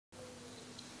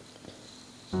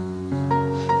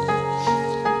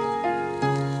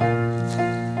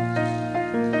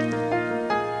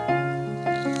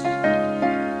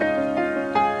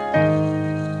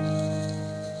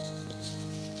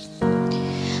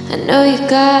I know you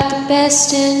got the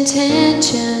best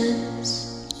intentions,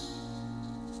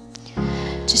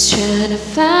 just trying to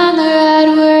find the right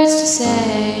words to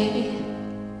say.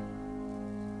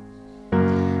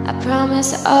 I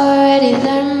promise I already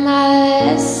learned my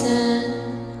lesson,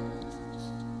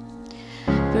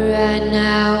 but right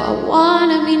now I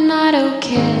wanna be not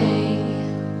okay.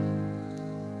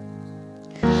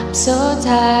 I'm so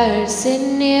tired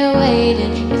sitting here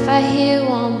waiting. If I hear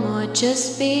one more,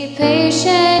 just be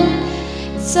patient.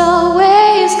 It's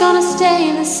always gonna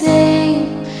stay the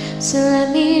same. So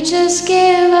let me just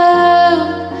give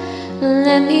up,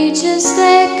 let me just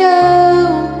let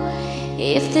go.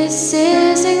 If this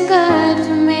isn't good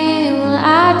for me, well,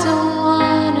 I don't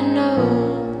wanna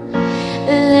know.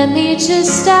 Let me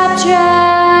just stop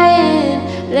trying,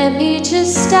 let me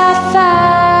just stop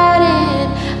fighting.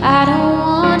 I don't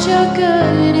want your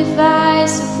good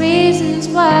advice or reasons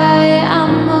why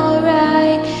I'm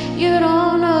alright. You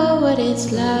don't know what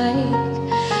it's like,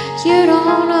 you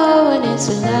don't know what it's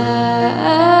like.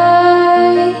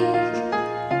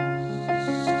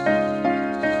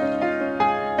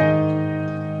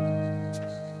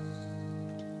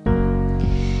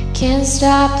 Can't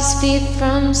stop this beat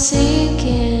from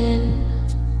sinking,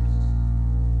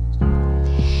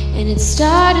 and it's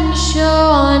starting to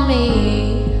show on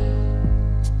me.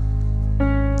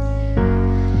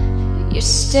 You're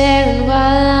staring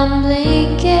while I'm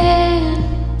blinking,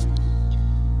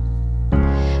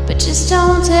 but just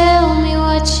don't tell me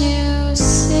what you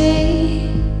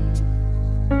see.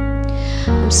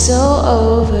 I'm so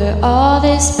over all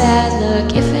this bad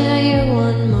luck. If I hear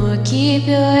one more, keep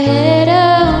your head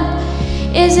up.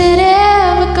 Is it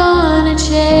ever gonna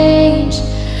change?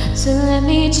 So let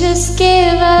me just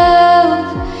give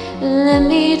up, let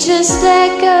me just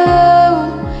let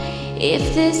go.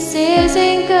 If this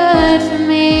isn't good for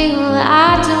me, well,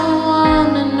 I don't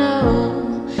wanna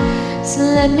know. So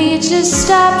let me just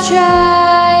stop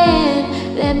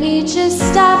trying, let me just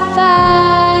stop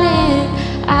fighting.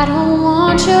 I don't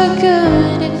want your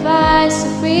good advice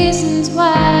or reasons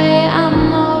why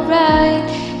I'm alright.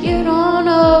 You don't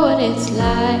know what it's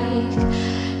like,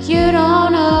 you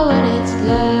don't know what it's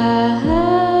like.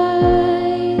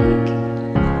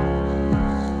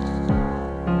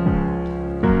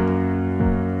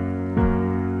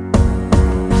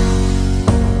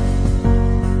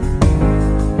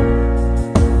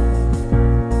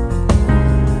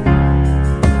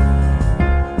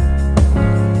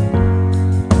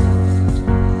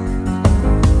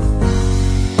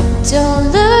 Don't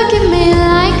look at me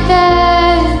like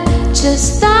that,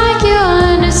 just like you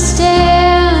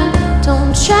understand.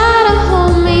 Don't try to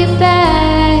hold me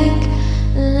back.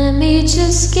 Let me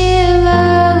just give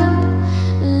up,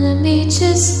 let me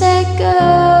just let go.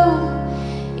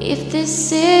 If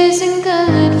this isn't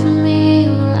good for me,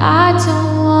 well, I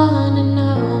don't wanna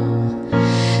know.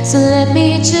 So let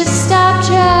me just stop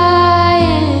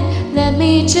trying, let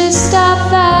me just stop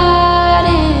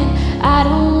fighting. I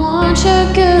don't want your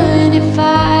good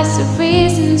advice or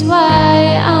reasons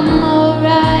why I'm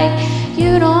alright.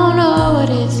 You don't know what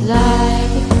it's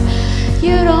like,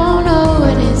 you don't know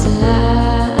what it's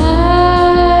like.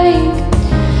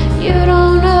 You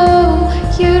don't know,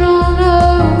 you don't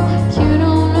know, you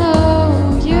don't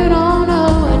know, you don't know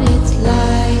what it's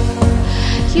like.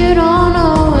 You don't know